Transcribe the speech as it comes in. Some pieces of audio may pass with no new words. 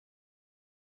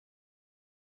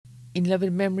In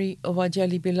loving memory of our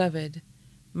dearly beloved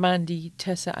Mandy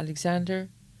Tessa Alexander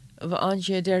of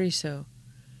Angia Deriso,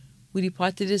 who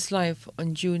departed this life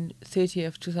on June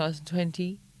 30th,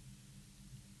 2020,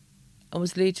 and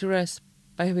was laid to rest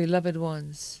by her beloved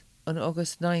ones on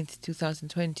August 9th,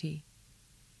 2020.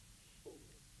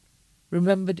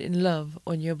 Remembered in love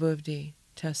on your birthday,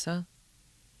 Tessa.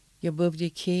 Your birthday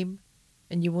came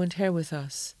and you weren't here with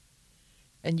us,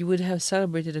 and you would have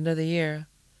celebrated another year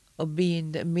of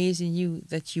being the amazing you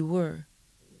that you were.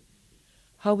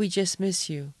 How we just miss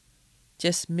you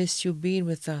being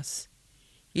with us.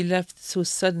 You left so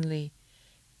suddenly,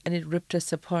 and it ripped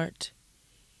us apart.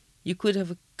 You could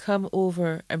have come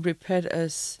over and prepared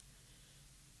us,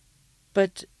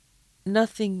 but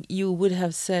nothing you would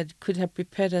have said could have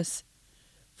prepared us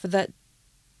for that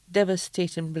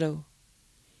devastating blow.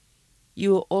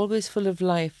 You were always full of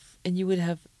life, and you would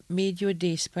have made your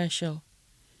day special.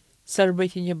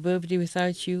 Celebrating your birthday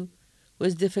without you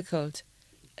was difficult,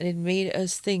 and it made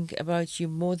us think about you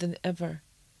more than ever.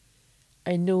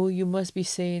 I know you must be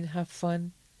saying, have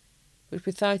fun, but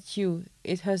without you,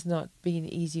 it has not been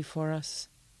easy for us.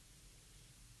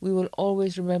 We will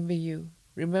always remember you,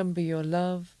 remember your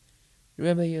love,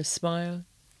 remember your smile,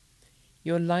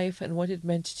 your life and what it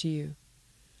meant to you,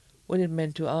 what it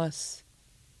meant to us,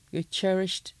 your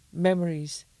cherished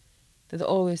memories that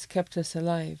always kept us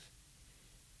alive.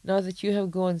 Now that you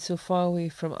have gone so far away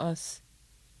from us,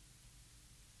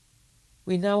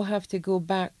 we now have to go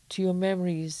back to your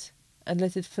memories and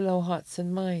let it fill our hearts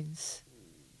and minds.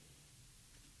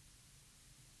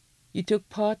 You took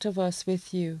part of us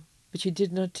with you, but you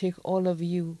did not take all of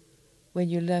you when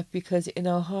you left, because in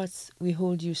our hearts we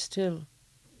hold you still.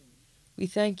 We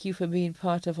thank you for being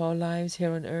part of our lives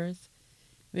here on earth,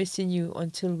 missing you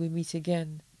until we meet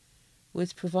again.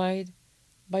 Was provided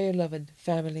by your loving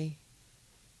family.